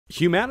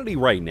Humanity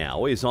right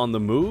now is on the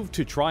move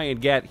to try and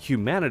get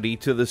humanity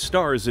to the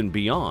stars and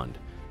beyond,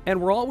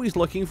 and we're always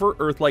looking for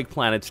Earth-like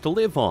planets to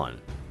live on.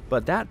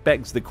 But that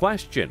begs the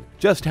question,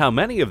 just how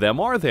many of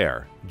them are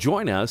there?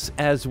 Join us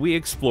as we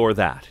explore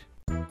that.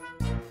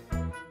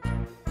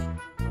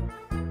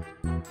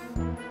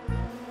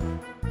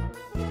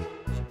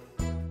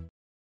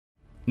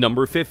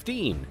 Number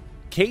 15.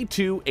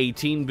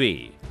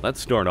 K2-18b.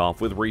 Let's start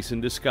off with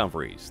recent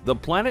discoveries. The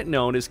planet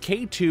known as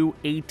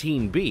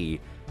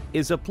K2-18b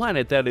is a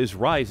planet that is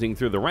rising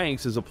through the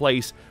ranks as a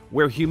place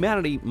where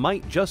humanity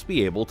might just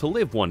be able to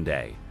live one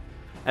day,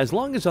 as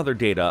long as other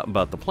data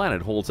about the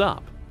planet holds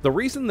up. The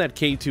reason that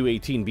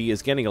K2-18b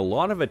is getting a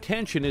lot of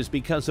attention is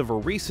because of a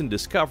recent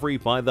discovery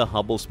by the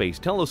Hubble Space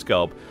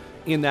Telescope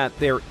in that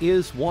there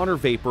is water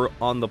vapor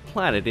on the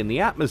planet in the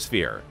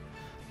atmosphere.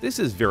 This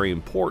is very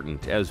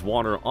important, as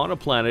water on a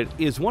planet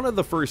is one of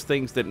the first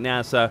things that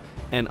NASA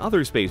and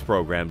other space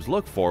programs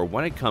look for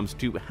when it comes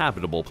to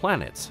habitable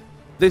planets.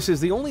 This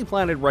is the only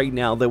planet right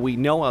now that we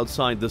know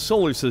outside the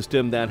solar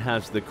system that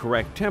has the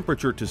correct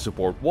temperature to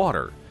support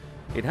water.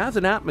 It has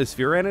an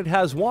atmosphere and it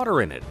has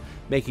water in it,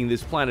 making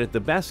this planet the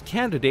best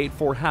candidate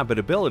for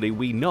habitability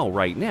we know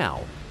right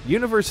now.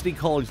 University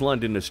College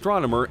London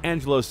astronomer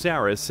Angelo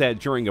Saris said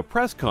during a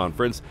press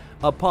conference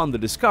upon the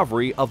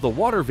discovery of the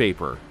water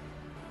vapor.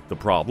 The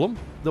problem?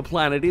 The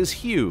planet is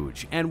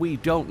huge, and we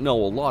don't know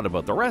a lot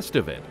about the rest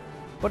of it.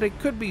 But it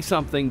could be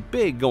something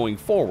big going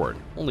forward,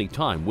 only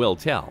time will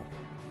tell.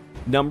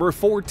 Number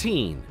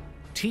 14.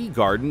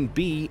 TeeGarden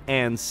B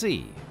and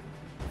C.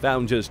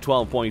 Found just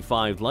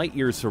 12.5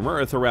 light-years from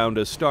Earth around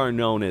a star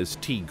known as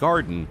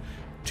TeeGarden,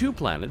 two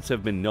planets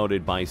have been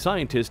noted by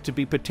scientists to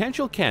be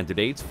potential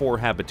candidates for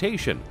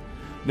habitation,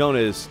 known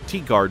as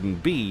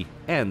TeeGarden B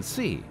and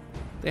C.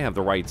 They have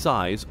the right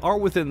size, are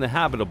within the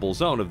habitable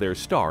zone of their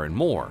star, and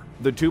more.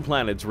 The two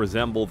planets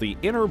resemble the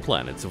inner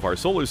planets of our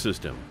solar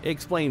system,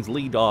 explains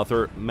lead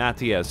author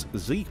Matthias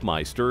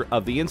Siegmeister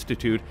of the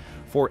Institute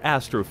for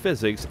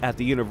Astrophysics at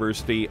the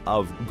University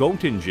of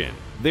Göttingen.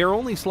 They are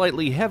only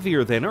slightly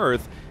heavier than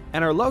Earth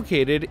and are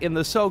located in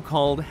the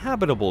so-called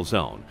habitable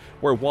zone,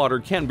 where water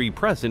can be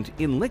present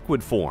in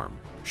liquid form.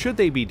 Should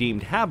they be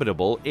deemed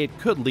habitable, it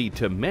could lead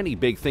to many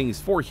big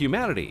things for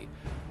humanity.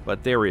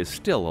 But there is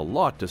still a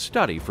lot to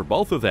study for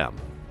both of them.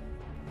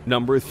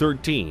 Number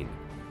 13.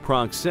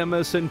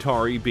 Proxima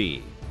Centauri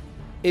b.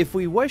 If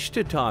we wish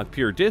to talk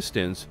pure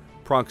distance,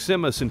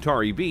 Proxima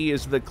Centauri b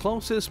is the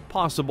closest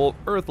possible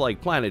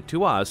Earth-like planet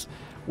to us,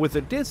 with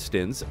a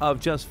distance of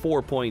just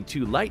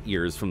 4.2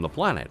 light-years from the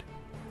planet.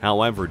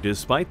 However,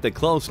 despite the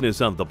closeness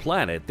of the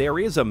planet, there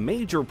is a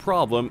major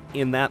problem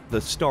in that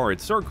the star it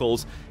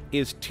circles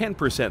is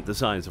 10% the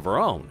size of our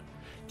own.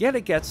 Yet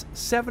it gets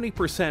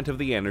 70% of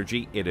the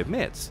energy it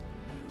emits,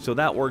 so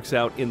that works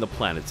out in the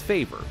planet's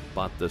favor.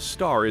 But the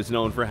star is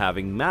known for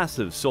having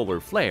massive solar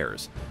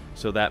flares,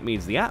 so that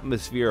means the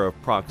atmosphere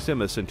of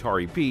Proxima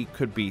Centauri b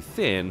could be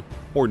thin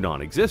or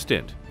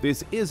non-existent.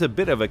 This is a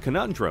bit of a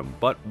conundrum,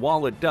 but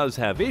while it does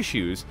have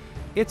issues,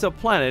 it's a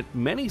planet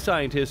many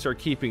scientists are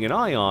keeping an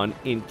eye on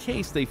in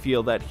case they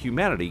feel that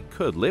humanity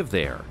could live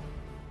there.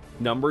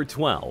 Number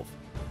 12.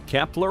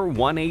 Kepler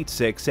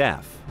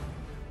 186f.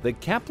 The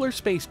Kepler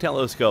Space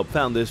Telescope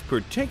found this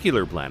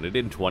particular planet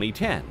in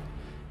 2010.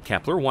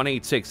 Kepler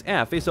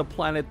 186f is a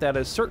planet that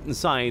a certain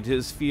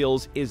scientist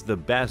feels is the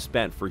best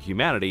bet for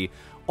humanity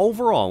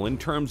overall in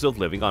terms of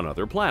living on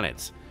other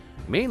planets,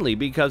 mainly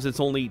because it's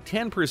only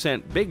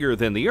 10% bigger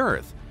than the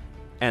Earth,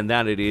 and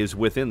that it is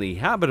within the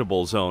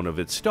habitable zone of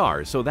its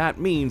star, so that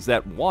means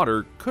that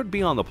water could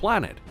be on the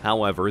planet.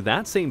 However,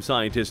 that same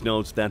scientist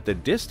notes that the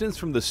distance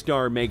from the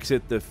star makes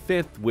it the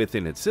fifth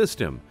within its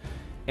system,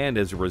 and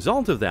as a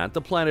result of that,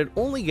 the planet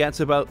only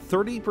gets about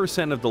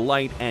 30% of the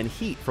light and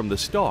heat from the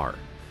star.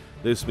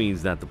 This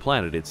means that the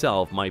planet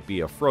itself might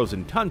be a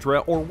frozen tundra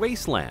or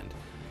wasteland.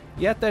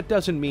 Yet that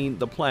doesn't mean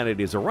the planet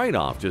is a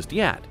write-off just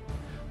yet.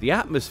 The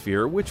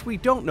atmosphere, which we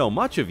don't know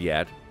much of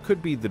yet,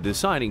 could be the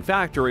deciding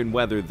factor in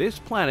whether this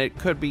planet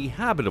could be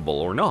habitable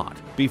or not.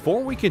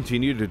 Before we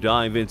continue to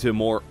dive into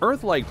more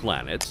Earth-like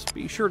planets,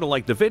 be sure to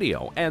like the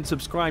video and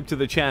subscribe to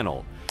the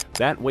channel.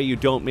 That way you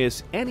don't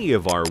miss any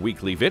of our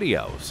weekly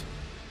videos.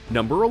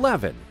 Number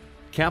 11.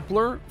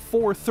 Kepler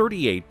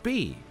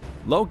 438b.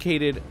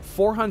 Located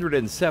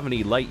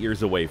 470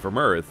 light-years away from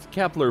Earth,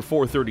 Kepler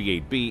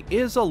 438b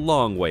is a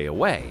long way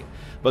away,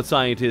 but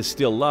scientists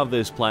still love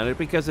this planet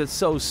because it's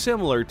so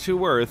similar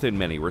to Earth in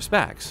many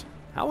respects.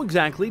 How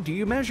exactly do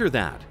you measure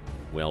that?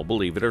 Well,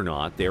 believe it or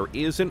not, there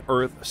is an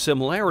Earth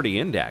Similarity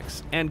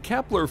Index, and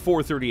Kepler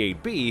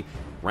 438b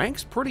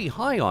ranks pretty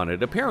high on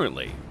it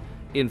apparently.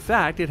 In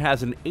fact, it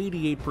has an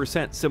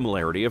 88%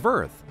 similarity of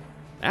Earth.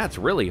 That's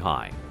really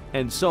high,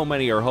 and so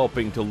many are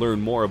hoping to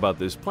learn more about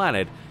this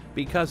planet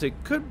because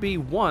it could be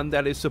one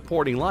that is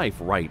supporting life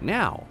right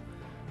now.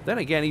 Then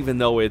again, even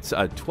though it's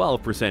a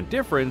 12%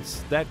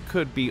 difference, that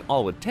could be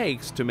all it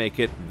takes to make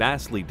it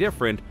vastly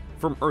different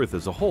from Earth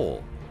as a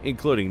whole,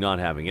 including not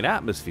having an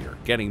atmosphere,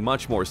 getting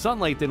much more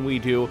sunlight than we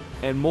do,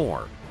 and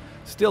more.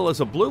 Still,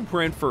 as a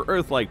blueprint for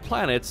Earth-like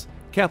planets,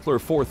 Kepler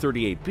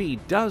 438b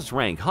does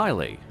rank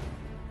highly.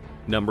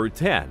 Number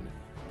 10.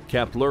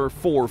 Kepler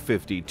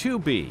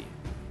 452b.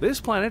 This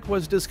planet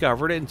was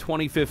discovered in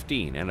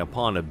 2015, and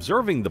upon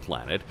observing the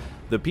planet,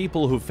 the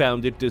people who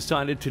found it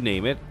decided to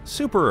name it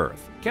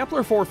Super-Earth.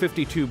 Kepler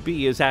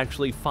 452b is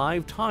actually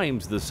 5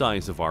 times the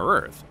size of our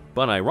Earth.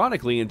 But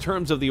ironically, in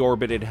terms of the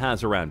orbit it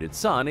has around its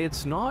sun,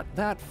 it's not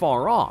that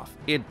far off.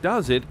 It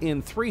does it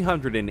in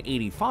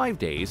 385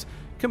 days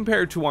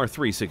compared to our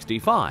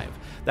 365.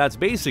 That's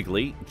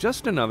basically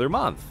just another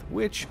month,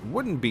 which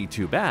wouldn't be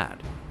too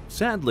bad.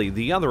 Sadly,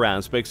 the other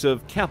aspects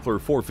of Kepler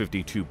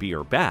 452b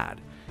are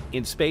bad.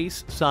 In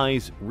space,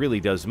 size really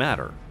does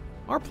matter.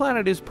 Our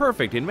planet is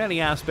perfect in many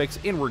aspects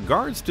in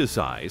regards to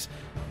size,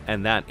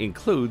 and that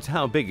includes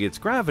how big its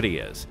gravity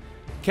is.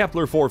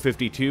 Kepler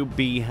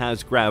 452b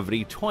has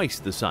gravity twice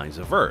the size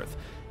of Earth,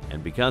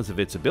 and because of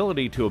its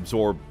ability to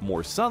absorb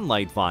more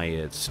sunlight via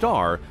its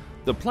star,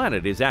 the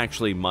planet is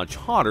actually much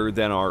hotter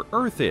than our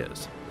Earth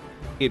is.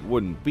 It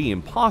wouldn't be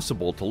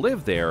impossible to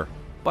live there,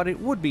 but it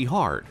would be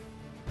hard.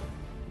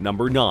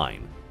 Number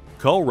 9.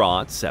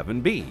 Korat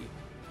 7b.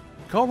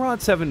 Korat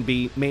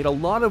 7b made a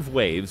lot of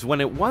waves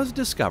when it was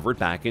discovered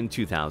back in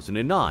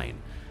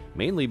 2009,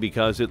 mainly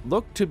because it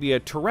looked to be a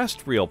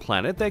terrestrial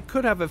planet that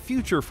could have a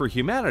future for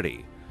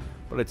humanity.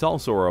 But it's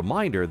also a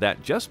reminder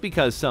that just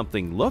because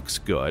something looks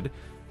good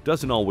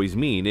doesn't always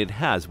mean it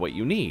has what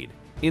you need.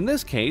 In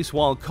this case,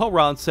 while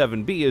Korat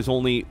 7b is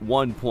only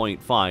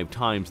 1.5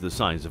 times the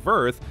size of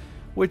Earth,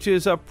 which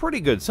is a pretty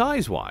good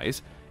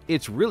size-wise,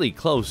 it's really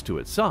close to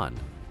its sun.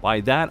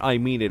 By that I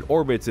mean it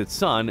orbits its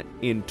sun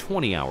in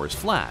 20 hours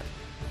flat.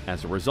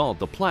 As a result,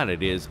 the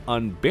planet is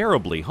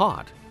unbearably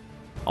hot.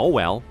 Oh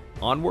well,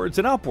 onwards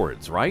and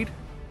upwards, right?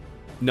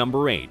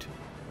 Number 8.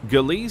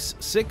 Gliese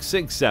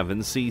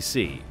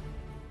 667cc.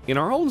 In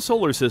our own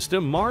solar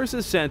system, Mars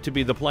is said to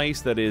be the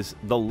place that is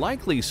the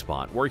likely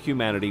spot where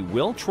humanity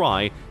will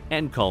try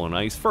and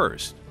colonize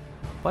first.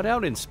 But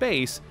out in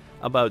space,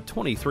 about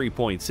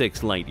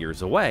 23.6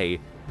 light-years away,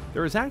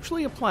 there is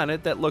actually a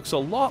planet that looks a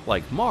lot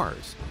like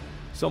Mars.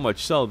 So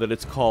much so that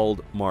it's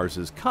called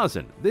Mars's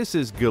cousin. This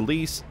is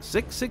Gliese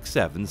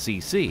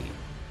 667cc.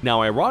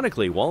 Now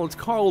ironically, while it's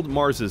called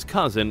Mars's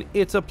cousin,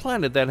 it's a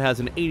planet that has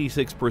an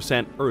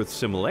 86% Earth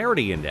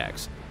similarity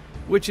index,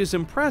 which is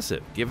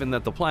impressive given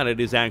that the planet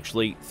is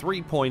actually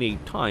 3.8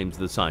 times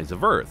the size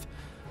of Earth.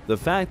 The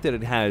fact that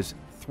it has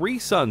 3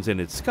 suns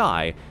in its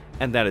sky,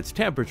 and that its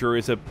temperature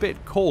is a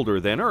bit colder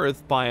than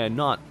Earth by a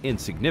not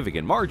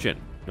insignificant margin.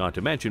 Not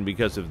to mention,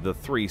 because of the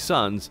 3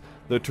 suns,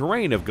 the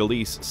terrain of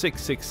Gliese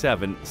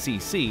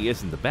 667cc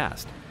isn't the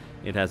best.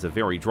 It has a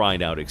very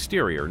dried out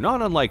exterior,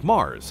 not unlike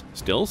Mars.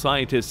 Still,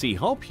 scientists see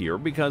hope here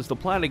because the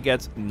planet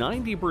gets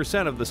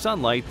 90% of the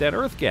sunlight that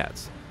Earth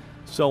gets.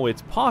 So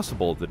it's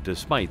possible that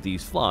despite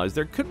these flaws,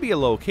 there could be a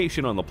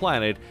location on the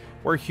planet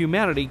where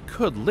humanity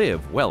could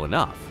live well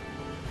enough.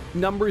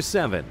 Number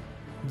 7.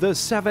 The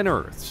 7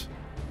 Earths.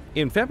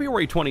 In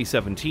February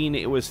 2017,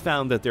 it was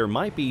found that there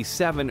might be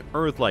 7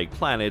 Earth-like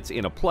planets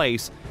in a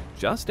place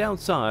just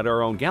outside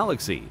our own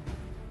galaxy.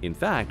 In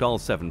fact, all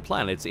 7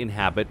 planets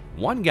inhabit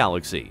one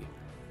galaxy.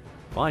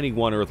 Finding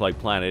one Earth-like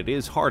planet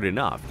is hard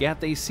enough, yet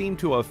they seem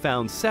to have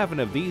found 7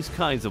 of these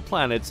kinds of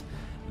planets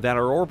that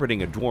are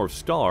orbiting a dwarf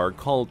star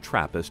called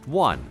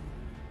TRAPPIST-1.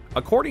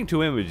 According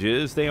to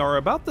images, they are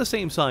about the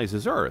same size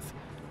as Earth,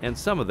 and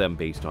some of them,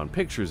 based on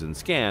pictures and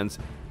scans,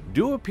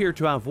 do appear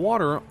to have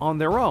water on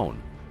their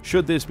own.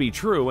 Should this be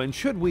true, and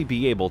should we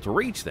be able to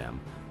reach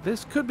them,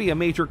 this could be a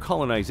major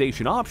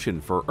colonization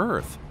option for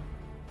Earth.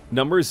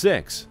 Number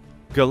 6.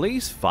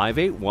 Gliese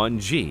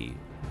 581g.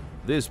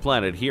 This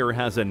planet here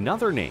has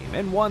another name,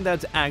 and one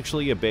that's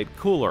actually a bit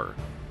cooler: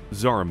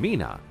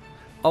 Zarmina.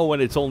 Oh,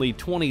 and it's only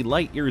 20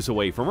 light-years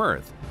away from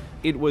Earth.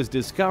 It was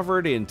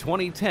discovered in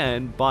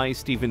 2010 by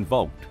Stephen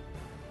Vogt.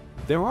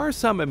 There are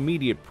some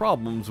immediate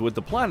problems with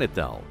the planet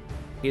though.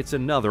 It's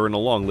another in a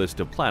long list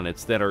of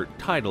planets that are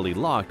tidally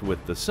locked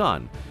with the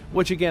Sun,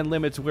 which again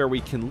limits where we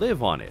can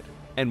live on it,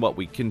 and what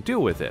we can do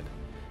with it.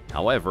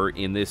 However,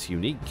 in this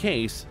unique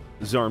case,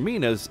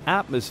 Zarmina's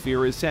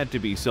atmosphere is said to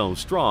be so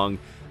strong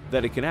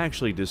that it can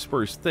actually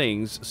disperse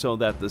things so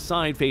that the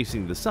side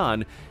facing the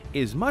Sun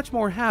is much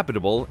more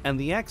habitable and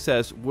the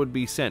excess would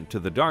be sent to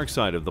the dark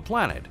side of the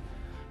planet.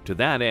 To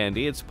that end,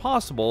 it's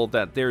possible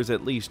that there's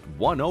at least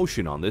one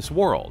ocean on this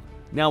world.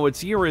 Now,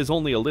 its year is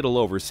only a little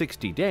over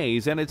 60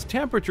 days, and its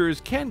temperatures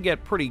can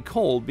get pretty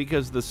cold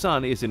because the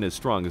Sun isn't as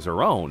strong as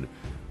our own,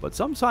 but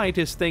some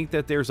scientists think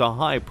that there's a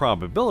high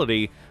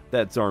probability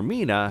that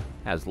Zarmina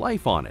has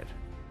life on it.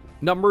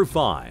 Number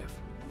 5.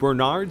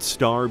 Barnard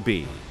Star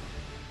B.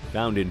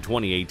 Found in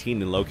 2018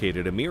 and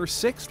located a mere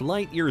 6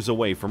 light-years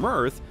away from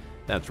Earth,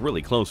 that's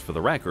really close for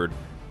the record,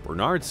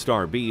 Barnard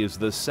Star B is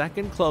the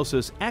second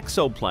closest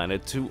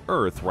exoplanet to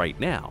Earth right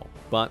now.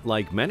 But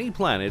like many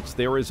planets,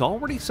 there is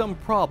already some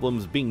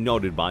problems being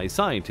noted by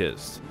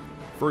scientists.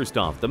 First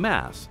off, the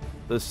mass.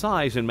 The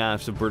size and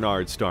mass of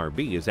Barnard Star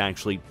B is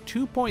actually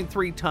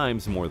 2.3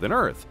 times more than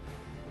Earth,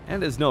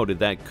 and as noted,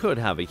 that could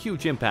have a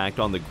huge impact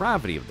on the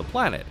gravity of the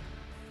planet.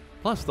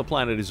 Plus, the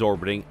planet is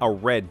orbiting a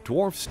red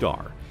dwarf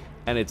star,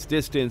 and its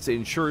distance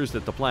ensures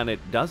that the planet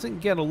doesn't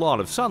get a lot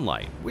of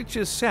sunlight, which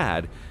is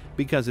sad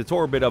because its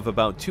orbit of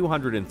about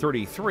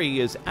 233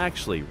 is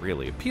actually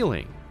really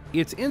appealing.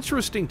 It's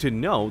interesting to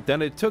note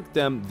that it took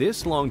them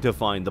this long to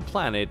find the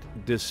planet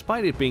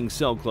despite it being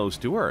so close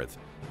to Earth,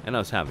 and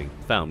us having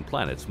found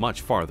planets much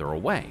farther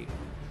away.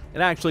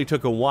 It actually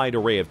took a wide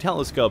array of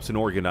telescopes and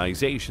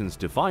organizations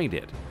to find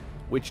it,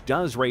 which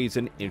does raise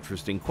an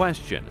interesting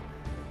question.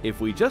 If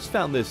we just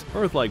found this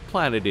Earth-like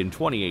planet in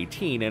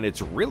 2018 and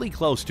it's really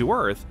close to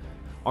Earth,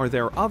 are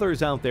there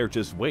others out there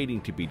just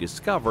waiting to be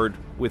discovered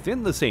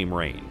within the same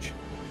range?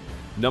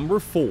 Number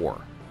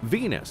 4.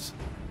 Venus.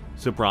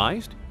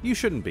 Surprised? You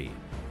shouldn't be.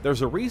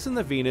 There's a reason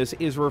that Venus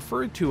is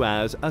referred to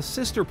as a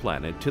sister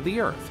planet to the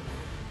Earth,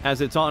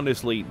 as it's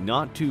honestly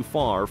not too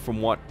far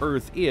from what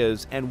Earth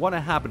is and what a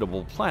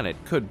habitable planet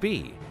could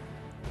be.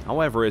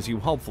 However, as you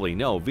hopefully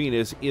know,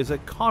 Venus is a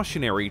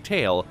cautionary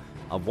tale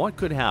of what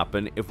could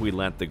happen if we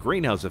let the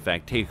greenhouse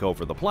effect take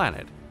over the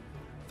planet.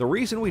 The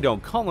reason we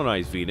don't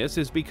colonize Venus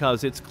is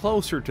because it's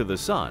closer to the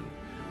Sun,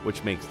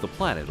 which makes the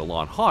planet a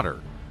lot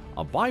hotter.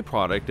 A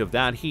byproduct of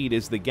that heat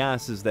is the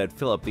gases that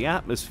fill up the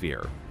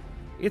atmosphere.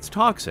 It's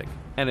toxic,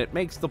 and it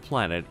makes the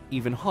planet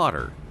even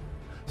hotter.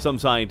 Some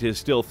scientists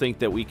still think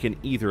that we can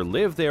either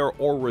live there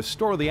or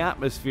restore the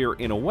atmosphere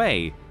in a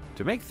way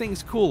to make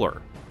things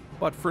cooler,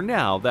 but for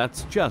now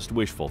that's just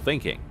wishful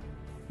thinking.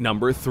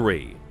 Number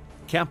 3.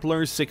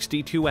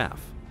 Kepler-62f.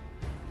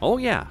 Oh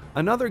yeah,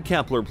 another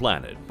Kepler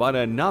planet, but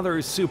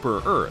another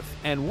super-Earth,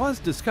 and was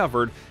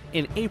discovered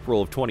in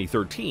April of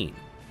 2013.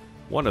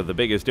 One of the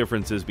biggest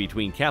differences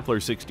between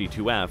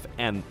Kepler-62f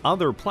and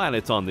other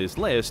planets on this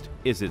list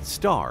is its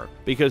star,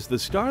 because the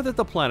star that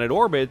the planet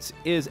orbits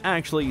is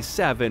actually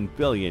 7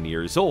 billion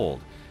years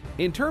old.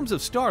 In terms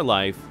of star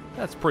life,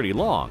 that's pretty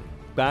long.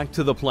 Back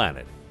to the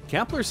planet.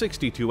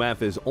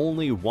 Kepler-62f is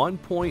only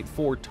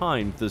 1.4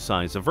 times the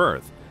size of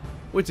Earth,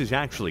 which is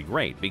actually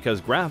great because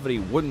gravity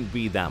wouldn't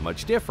be that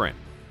much different,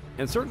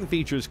 and certain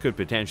features could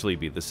potentially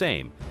be the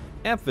same.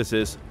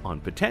 Emphasis on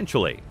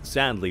potentially.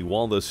 Sadly,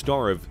 while the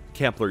star of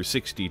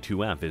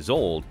Kepler-62f is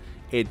old,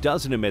 it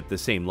doesn't emit the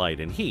same light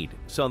and heat,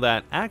 so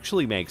that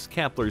actually makes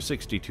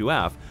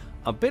Kepler-62f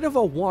a bit of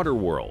a water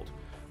world.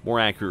 More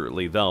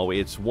accurately though,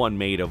 it's one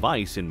made of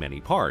ice in many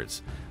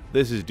parts.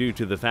 This is due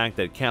to the fact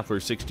that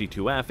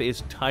Kepler-62f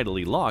is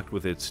tidally locked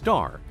with its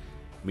star,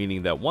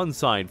 meaning that one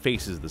side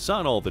faces the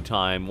sun all the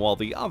time while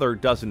the other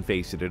doesn't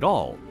face it at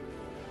all.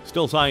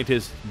 Still,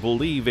 scientists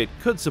believe it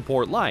could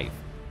support life,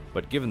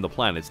 but given the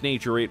planet's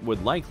nature, it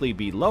would likely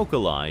be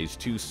localized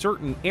to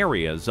certain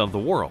areas of the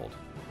world.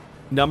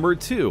 Number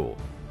 2.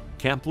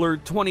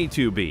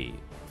 Kepler-22b.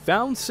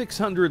 Found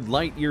 600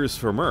 light-years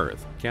from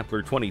Earth,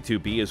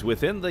 Kepler-22b is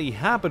within the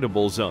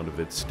habitable zone of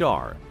its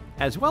star.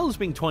 As well as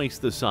being twice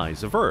the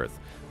size of Earth,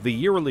 the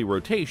yearly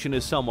rotation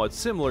is somewhat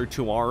similar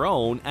to our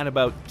own at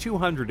about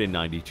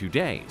 292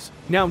 days.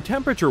 Now,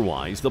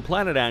 temperature-wise, the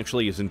planet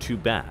actually isn't too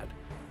bad.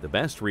 The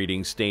best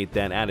readings state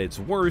that at its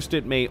worst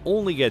it may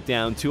only get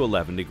down to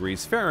 11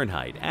 degrees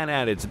Fahrenheit, and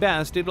at its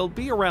best it'll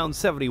be around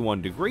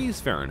 71 degrees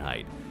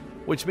Fahrenheit,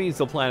 which means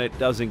the planet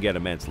doesn't get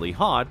immensely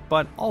hot,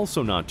 but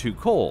also not too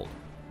cold.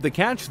 The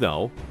catch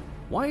though,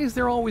 why is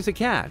there always a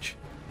catch?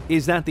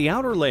 Is that the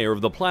outer layer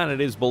of the planet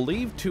is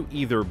believed to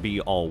either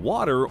be all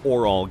water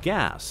or all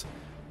gas.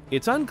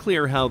 It's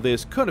unclear how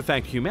this could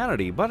affect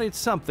humanity, but it's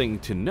something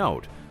to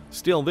note.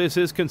 Still, this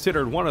is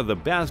considered one of the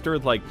best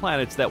Earth-like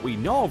planets that we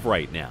know of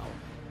right now,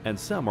 and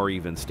some are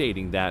even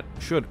stating that,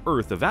 should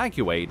Earth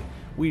evacuate,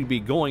 we'd be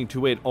going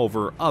to it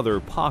over other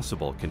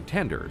possible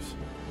contenders.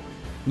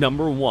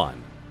 Number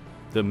 1.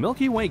 The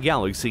Milky Way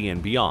galaxy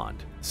and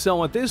beyond.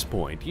 So at this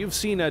point, you've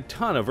seen a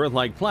ton of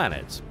Earth-like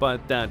planets,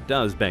 but that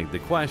does beg the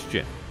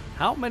question,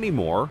 how many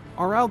more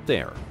are out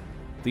there?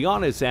 The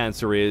honest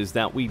answer is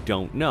that we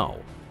don't know,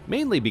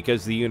 mainly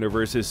because the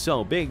universe is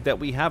so big that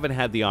we haven't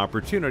had the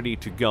opportunity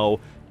to go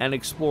and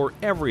explore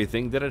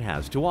everything that it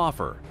has to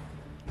offer.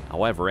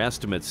 However,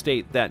 estimates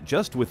state that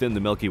just within the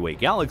Milky Way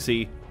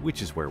galaxy,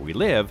 which is where we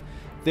live,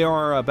 there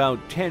are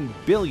about 10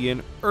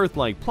 billion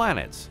Earth-like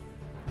planets.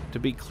 To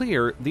be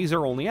clear, these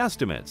are only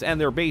estimates, and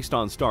they're based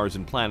on stars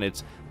and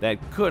planets that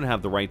could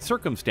have the right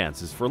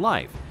circumstances for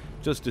life,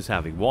 just as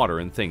having water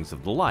and things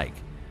of the like.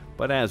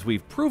 But as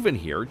we've proven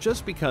here,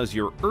 just because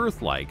you're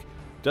Earth-like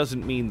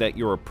doesn't mean that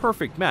you're a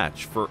perfect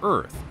match for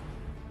Earth.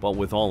 But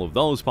with all of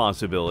those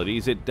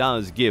possibilities, it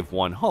does give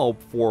one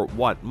hope for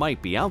what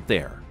might be out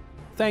there.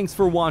 Thanks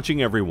for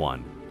watching,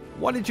 everyone.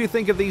 What did you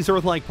think of these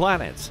Earth-like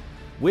planets?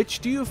 Which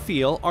do you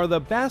feel are the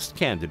best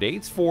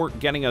candidates for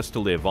getting us to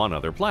live on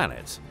other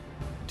planets?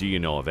 Do you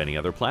know of any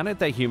other planet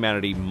that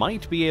humanity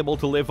might be able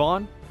to live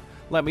on?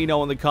 Let me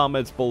know in the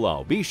comments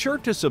below. Be sure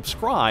to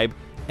subscribe,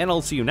 and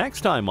I'll see you next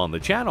time on the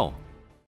channel.